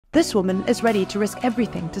This woman is ready to risk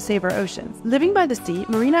everything to save our oceans. Living by the sea,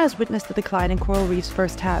 Marina has witnessed the decline in coral reefs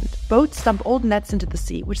firsthand. Boats dump old nets into the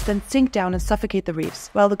sea, which then sink down and suffocate the reefs,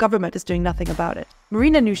 while the government is doing nothing about it.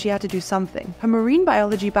 Marina knew she had to do something. Her marine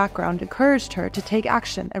biology background encouraged her to take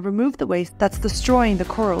action and remove the waste that's destroying the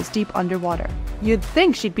corals deep underwater. You'd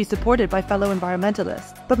think she'd be supported by fellow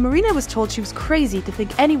environmentalists, but Marina was told she was crazy to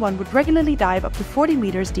think anyone would regularly dive up to 40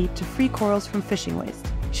 meters deep to free corals from fishing waste.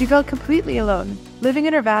 She felt completely alone, living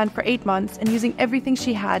in her van for 8 months and using everything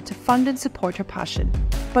she had to fund and support her passion.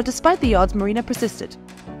 But despite the odds, Marina persisted.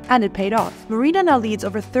 And it paid off. Marina now leads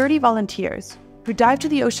over 30 volunteers who dive to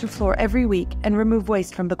the ocean floor every week and remove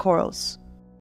waste from the corals.